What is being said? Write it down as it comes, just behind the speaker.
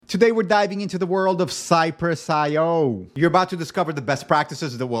Today we're diving into the world of Cypress IO. You're about to discover the best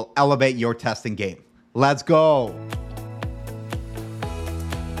practices that will elevate your testing game. Let's go.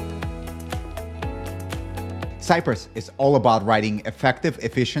 Cypress is all about writing effective,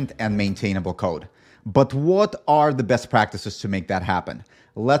 efficient, and maintainable code. But what are the best practices to make that happen?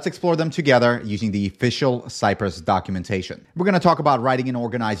 Let's explore them together using the official Cypress documentation. We're going to talk about writing and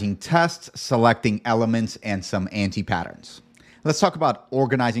organizing tests, selecting elements, and some anti-patterns. Let's talk about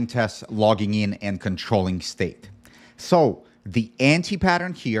organizing tests, logging in, and controlling state. So the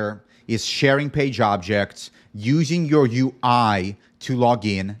anti-pattern here is sharing page objects, using your UI to log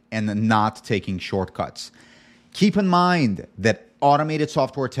in, and not taking shortcuts. Keep in mind that automated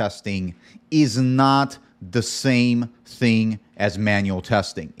software testing is not the same thing as manual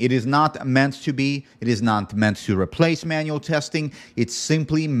testing. It is not meant to be. It is not meant to replace manual testing. It's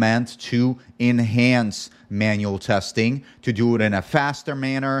simply meant to enhance manual testing, to do it in a faster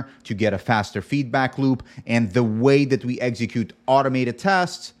manner, to get a faster feedback loop. And the way that we execute automated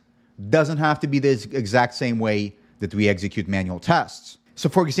tests doesn't have to be the exact same way that we execute manual tests. So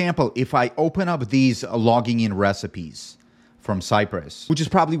for example, if I open up these logging in recipes from Cypress, which is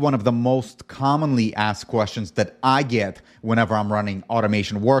probably one of the most commonly asked questions that I get whenever I'm running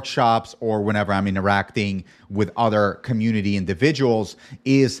automation workshops or whenever I'm interacting with other community individuals,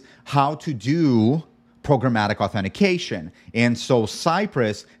 is how to do programmatic authentication. And so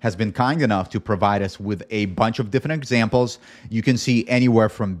Cypress has been kind enough to provide us with a bunch of different examples. You can see anywhere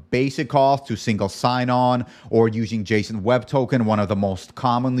from basic auth to single sign-on, or using JSON Web Token, one of the most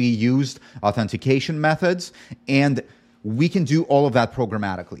commonly used authentication methods. And we can do all of that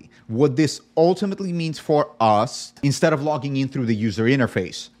programmatically. What this ultimately means for us, instead of logging in through the user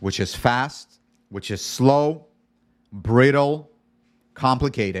interface, which is fast, which is slow, brittle,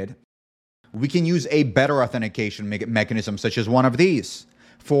 complicated, we can use a better authentication mechanism, such as one of these.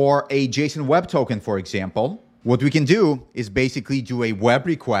 For a JSON Web Token, for example, what we can do is basically do a web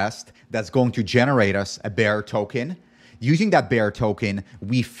request that's going to generate us a bearer token. Using that bearer token,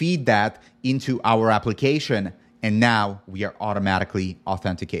 we feed that into our application, and now we are automatically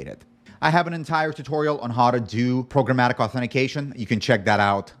authenticated. I have an entire tutorial on how to do programmatic authentication. You can check that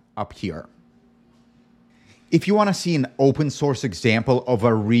out up here. If you want to see an open source example of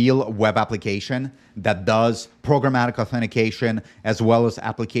a real web application that does programmatic authentication as well as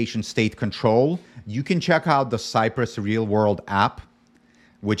application state control, you can check out the Cypress Real World app,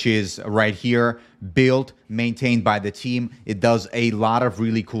 which is right here, built, maintained by the team. It does a lot of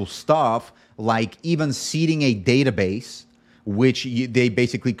really cool stuff, like even seeding a database, which they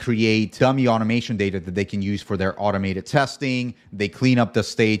basically create dummy automation data that they can use for their automated testing. They clean up the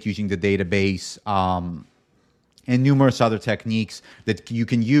state using the database, and numerous other techniques that you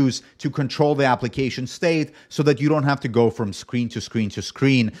can use to control the application state so that you don't have to go from screen to screen to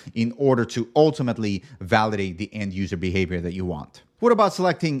screen in order to ultimately validate the end user behavior that you want. What about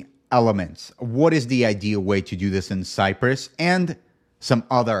selecting elements? What is the ideal way to do this in Cypress and some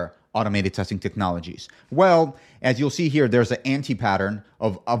other automated testing technologies? Well, as you'll see here, there's an anti-pattern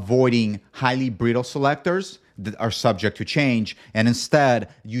of avoiding highly brittle selectors that are subject to change, and instead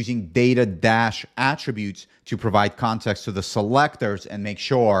using data dash attributes to provide context to the selectors and make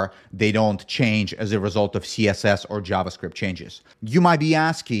sure they don't change as a result of CSS or JavaScript changes. You might be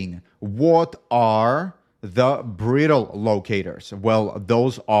asking, what are the brittle locators? Well,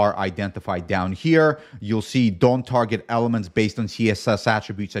 those are identified down here. You'll see don't target elements based on CSS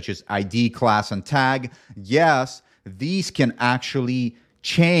attributes such as ID, class, and tag. Yes, these can actually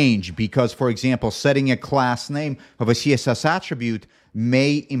change because, for example, setting a class name of a CSS attribute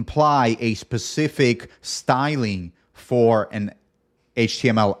may imply a specific styling for an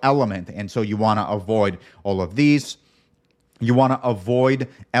HTML element. And so you want to avoid all of these. You want to avoid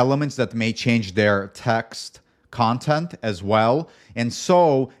elements that may change their text content as well. And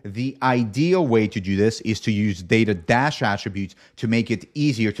so the ideal way to do this is to use data dash attributes to make it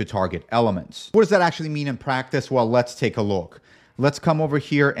easier to target elements. What does that actually mean in practice? Well, let's take a look. Let's come over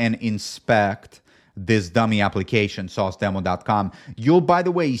here and inspect this dummy application, saucedemo.com. You'll, by the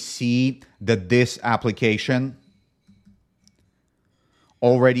way, see that this application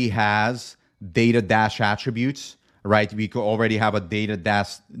already has data dash attributes, right? We could already have a data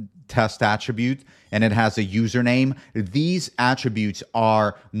dash test attribute, and it has a username. These attributes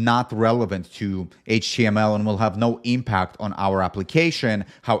are not relevant to HTML and will have no impact on our application.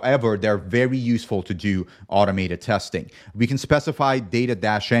 However, they're very useful to do automated testing. We can specify data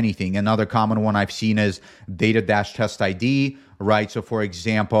dash anything. Another common one I've seen is data dash test ID, right? So for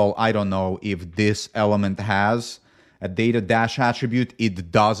example, I don't know if this element has a data dash attribute,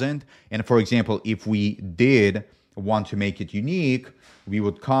 it doesn't. And for example, if we did want to make it unique, we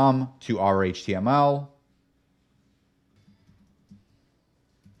would come to our HTML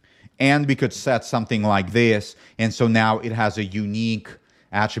and we could set something like this. And so now it has a unique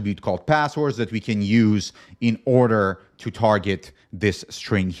attribute called passwords that we can use in order to target this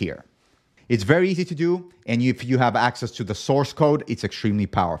string here. It's very easy to do, and if you have access to the source code, it's extremely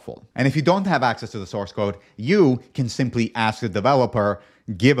powerful. And if you don't have access to the source code, you can simply ask the developer,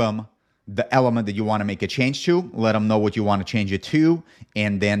 give them the element that you want to make a change to, let them know what you want to change it to,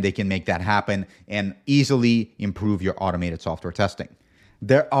 and then they can make that happen and easily improve your automated software testing.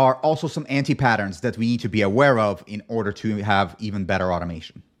 There are also some anti-patterns that we need to be aware of in order to have even better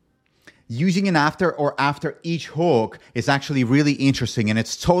automation. Using an after or after each hook is actually really interesting, and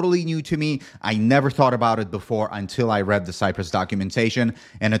it's totally new to me. I never thought about it before until I read the Cypress documentation,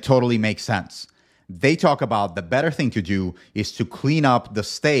 and it totally makes sense. They talk about the better thing to do is to clean up the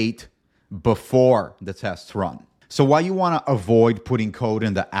state before the tests run. So why you want to avoid putting code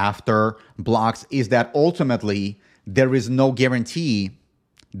in the after blocks is that ultimately there is no guarantee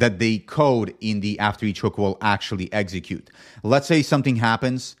that the code in the after each hook will actually execute. Let's say something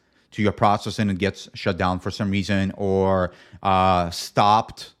happens to your process and it gets shut down for some reason or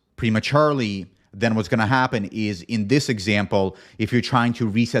stopped prematurely. Then what's going to happen is, in this example, if you're trying to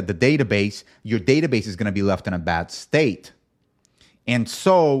reset the database, your database is going to be left in a bad state. And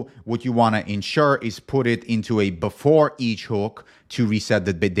so what you want to ensure is put it into a before each hook to reset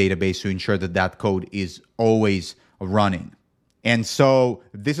the database to ensure that that code is always running. And so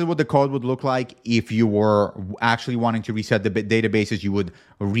this is what the code would look like if you were actually wanting to reset the databases. You would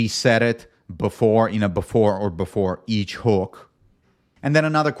reset it before each hook. And then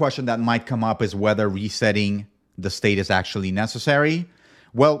another question that might come up is whether resetting the state is actually necessary.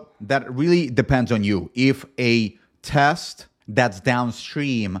 Well, that really depends on you. If a test that's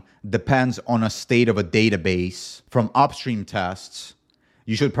downstream depends on a state of a database from upstream tests,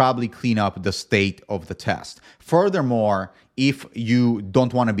 you should probably clean up the state of the test. Furthermore, if you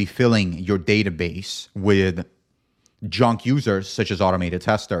don't want to be filling your database with junk users, such as automated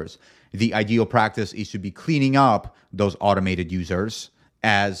testers, the ideal practice is to be cleaning up those automated users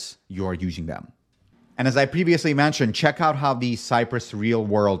as you're using them. And as I previously mentioned, check out how the Cypress Real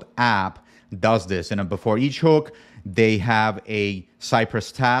World app does this. And before each hook, they have a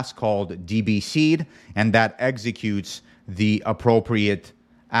Cypress task called DB seed, and that executes the appropriate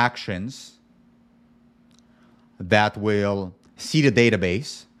actions that will seed a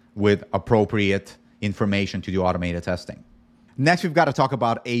database with appropriate information to do automated testing. Next, we've got to talk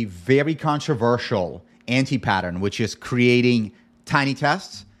about a very controversial anti-pattern, which is creating tiny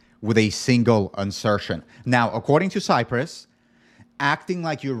tests with a single insertion. Now, according to Cypress, acting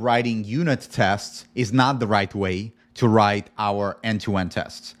like you're writing unit tests is not the right way to write our end-to-end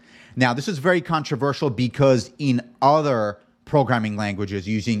tests. Now, this is very controversial because in other programming languages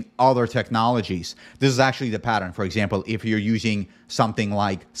using other technologies, this is actually the pattern. For example, if you're using something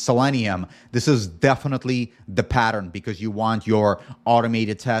like Selenium, this is definitely the pattern because you want your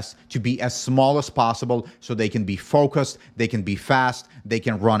automated tests to be as small as possible so they can be focused, they can be fast, they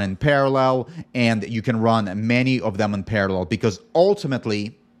can run in parallel, and you can run many of them in parallel because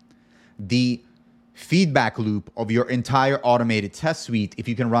ultimately the feedback loop of your entire automated test suite, if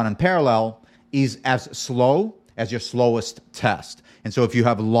you can run in parallel, is as slow as your slowest test. And so if you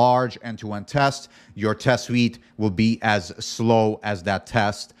have large end-to-end tests, your test suite will be as slow as that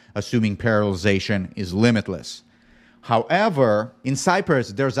test, assuming parallelization is limitless. However, in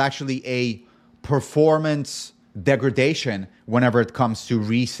Cypress, there's actually a performance degradation whenever it comes to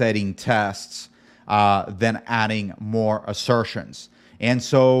resetting tests, then adding more assertions. And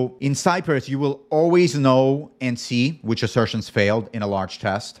so in Cypress, you will always know and see which assertions failed in a large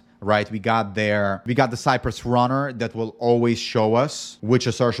test. Right, we got the Cypress runner that will always show us which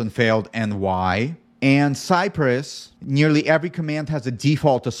assertion failed and why. And Cypress, nearly every command has a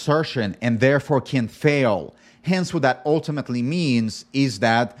default assertion and therefore can fail. Hence, what that ultimately means is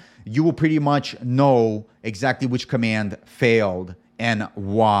that you will pretty much know exactly which command failed and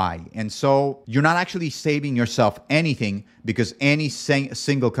why. And so you're not actually saving yourself anything because any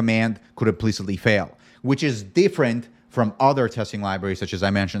single command could implicitly fail, which is different from other testing libraries, such as I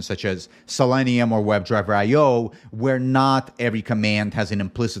mentioned, such as Selenium or WebDriver IO, where not every command has an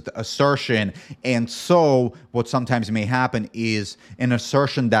implicit assertion. And so what sometimes may happen is an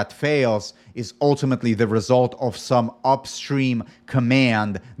assertion that fails is ultimately the result of some upstream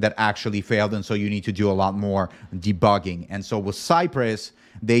command that actually failed. And so you need to do a lot more debugging. And so with Cypress,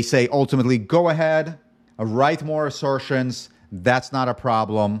 they say ultimately, go ahead, write more assertions. That's not a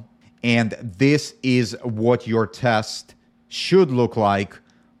problem. And this is what your test should look like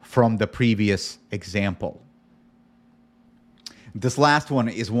from the previous example. This last one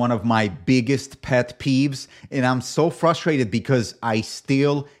is one of my biggest pet peeves, and I'm so frustrated because I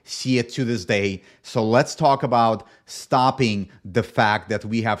still see it to this day. So let's talk about stopping the fact that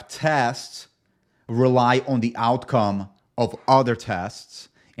we have tests rely on the outcome of other tests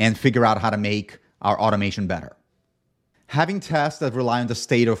and figure out how to make our automation better. Having tests that rely on the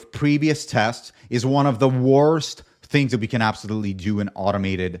state of previous tests is one of the worst things that we can absolutely do in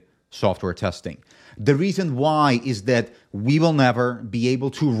automated software testing. The reason why is that we will never be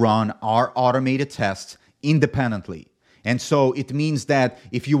able to run our automated tests independently. And so it means that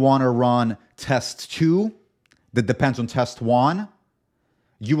if you want to run test 2 that depends on test 1,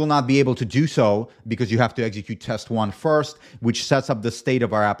 you will not be able to do so because you have to execute test 1 first, which sets up the state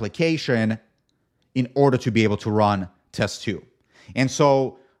of our application in order to be able to run test 2. And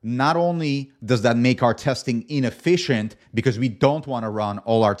so not only does that make our testing inefficient because we don't want to run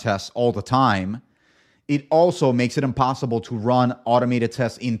all our tests all the time, it also makes it impossible to run automated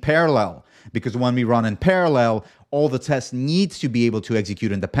tests in parallel, because when we run in parallel, all the tests need to be able to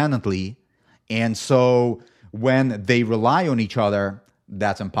execute independently. And so when they rely on each other,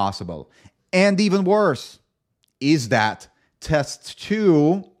 that's impossible. And even worse is that test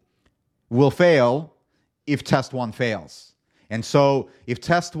 2 will fail if test 1 fails. And so if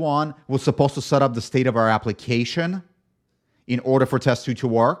test 1 was supposed to set up the state of our application in order for test 2 to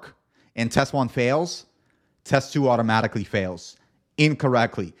work, and test 1 fails, test 2 automatically fails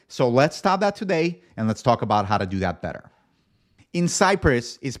incorrectly. So let's stop that today, and let's talk about how to do that better. In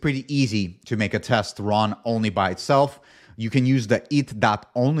Cypress, it's pretty easy to make a test run only by itself. You can use the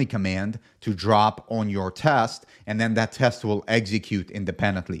it.only command to drop on your test, and then that test will execute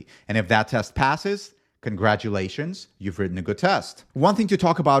independently. And if that test passes, congratulations, you've written a good test. One thing to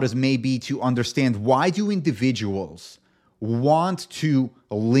talk about is maybe to understand, why do individuals want to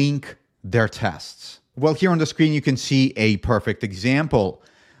link their tests? Well, here on the screen, you can see a perfect example.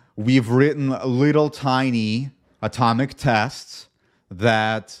 We've written little tiny atomic tests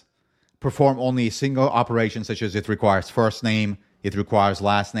that perform only a single operation, such as it requires first name, it requires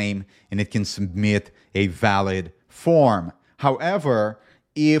last name, and it can submit a valid form. However,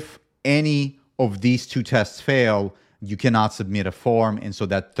 if any of these 2 tests fail, you cannot submit a form, and so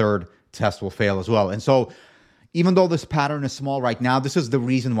that third test will fail as well. And so even though this pattern is small right now, this is the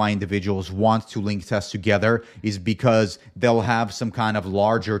reason why individuals want to link tests together, is because they'll have some kind of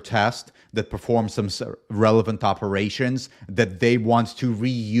larger test that performs some relevant operations that they want to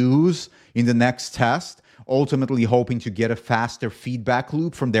reuse in the next test, ultimately hoping to get a faster feedback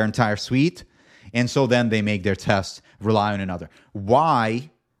loop from their entire suite. And so then they make their tests rely on another. Why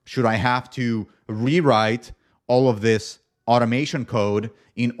should I have to rewrite all of this automation code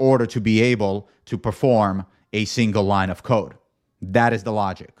in order to be able to perform a single line of code? That is the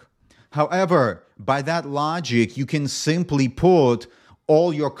logic. However, by that logic, you can simply put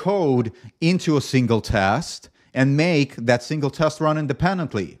all your code into a single test and make that single test run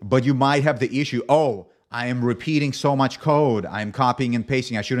independently. But you might have the issue, I am repeating so much code, I'm copying and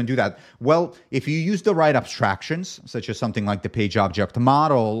pasting, I shouldn't do that. Well, if you use the right abstractions, such as something like the page object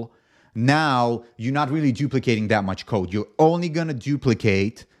model, now you're not really duplicating that much code. You're only going to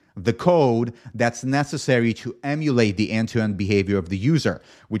duplicate the code that's necessary to emulate the end-to-end behavior of the user,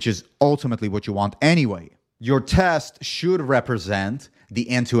 which is ultimately what you want anyway. Your test should represent the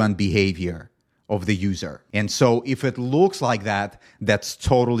end-to-end behavior of the user. And so if it looks like that, that's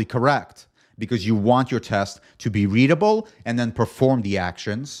totally correct, because you want your test to be readable and then perform the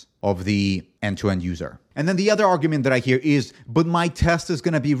actions of the end-to-end user. And then the other argument that I hear is, but my test is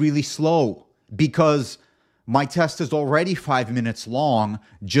going to be really slow because my test is already 5 minutes long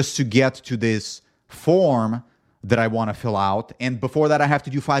just to get to this form that I want to fill out. And before that, I have to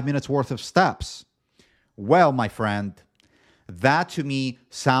do 5 minutes worth of steps. Well, my friend, that to me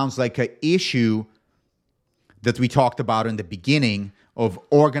sounds like an issue that we talked about in the beginning of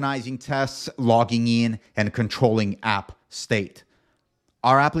organizing tests, logging in, and controlling app state.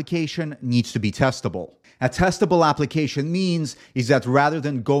 Our application needs to be testable. A testable application means is that rather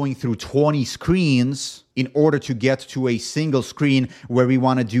than going through 20 screens in order to get to a single screen where we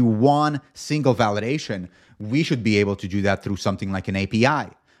want to do one single validation, we should be able to do that through something like an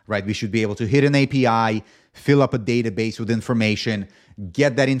API, right? We should be able to hit an API, fill up a database with information,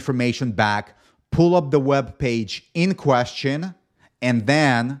 get that information back, pull up the web page in question, and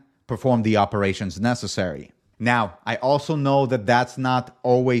then perform the operations necessary. Now, I also know that that's not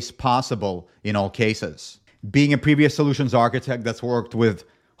always possible in all cases. Being a previous solutions architect that's worked with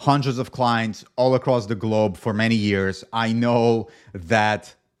hundreds of clients all across the globe for many years, I know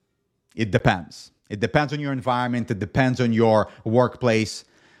that it depends. It depends on your environment. It depends on your workplace.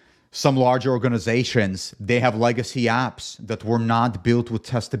 Some larger organizations, they have legacy apps that were not built with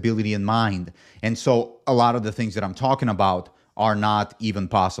testability in mind. And so a lot of the things that I'm talking about are not even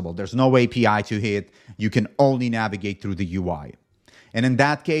possible. There's no API to hit. You can only navigate through the UI. And in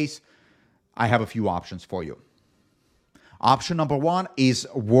that case, I have a few options for you. Option number one is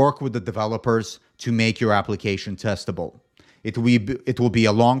work with the developers to make your application testable. It will be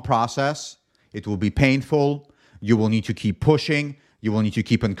a long process. It will be painful. You will need to keep pushing. You will need to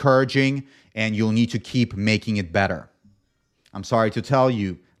keep encouraging, and you'll need to keep making it better. I'm sorry to tell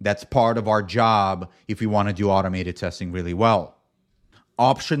you, that's part of our job if we want to do automated testing really well.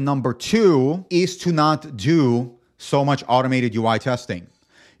 Option number two is to not do so much automated UI testing.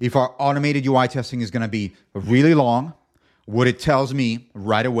 If our automated UI testing is going to be really long, what it tells me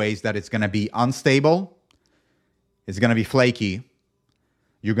right away is that it's going to be unstable, it's going to be flaky,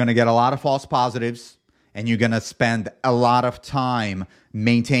 you're going to get a lot of false positives, and you're going to spend a lot of time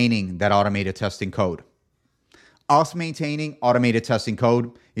maintaining that automated testing code. Us maintaining automated testing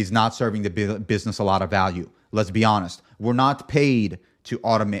code is not serving the business a lot of value. Let's be honest. We're not paid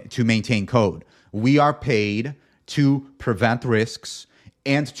to maintain code. We are paid to prevent risks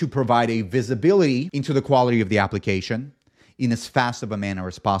and to provide a visibility into the quality of the application in as fast of a manner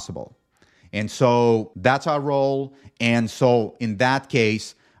as possible. And so that's our role. And so in that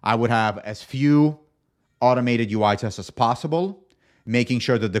case, I would have as few automated UI tests as possible, making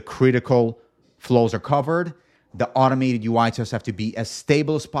sure that the critical flows are covered. The automated UI tests have to be as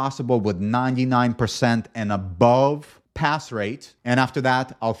stable as possible with 99% and above pass rate. And after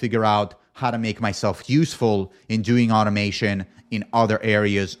that, I'll figure out how to make myself useful in doing automation in other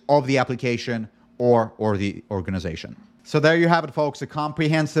areas of the application or the organization. So there you have it, folks, a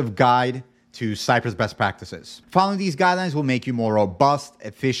comprehensive guide to Cypress best practices. Following these guidelines will make you more robust,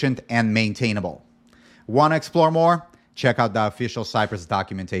 efficient, and maintainable. Want to explore more? Check out the official Cypress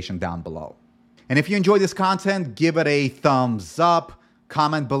documentation down below. And if you enjoyed this content, give it a thumbs up,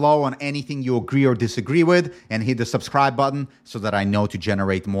 comment below on anything you agree or disagree with, and hit the subscribe button so that I know to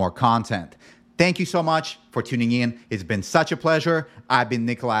generate more content. Thank you so much for tuning in. It's been such a pleasure. I've been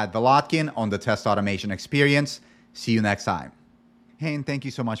Nikolai Volodkin on the Test Automation Experience. See you next time. Hey, and thank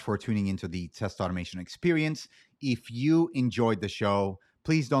you so much for tuning into the Test Automation Experience. If you enjoyed the show,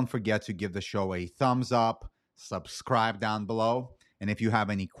 please don't forget to give the show a thumbs up, subscribe down below. And if you have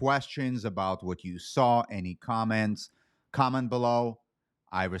any questions about what you saw, any comments, comment below.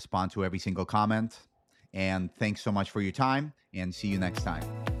 I respond to every single comment. And thanks so much for your time, and see you next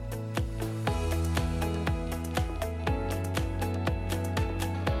time.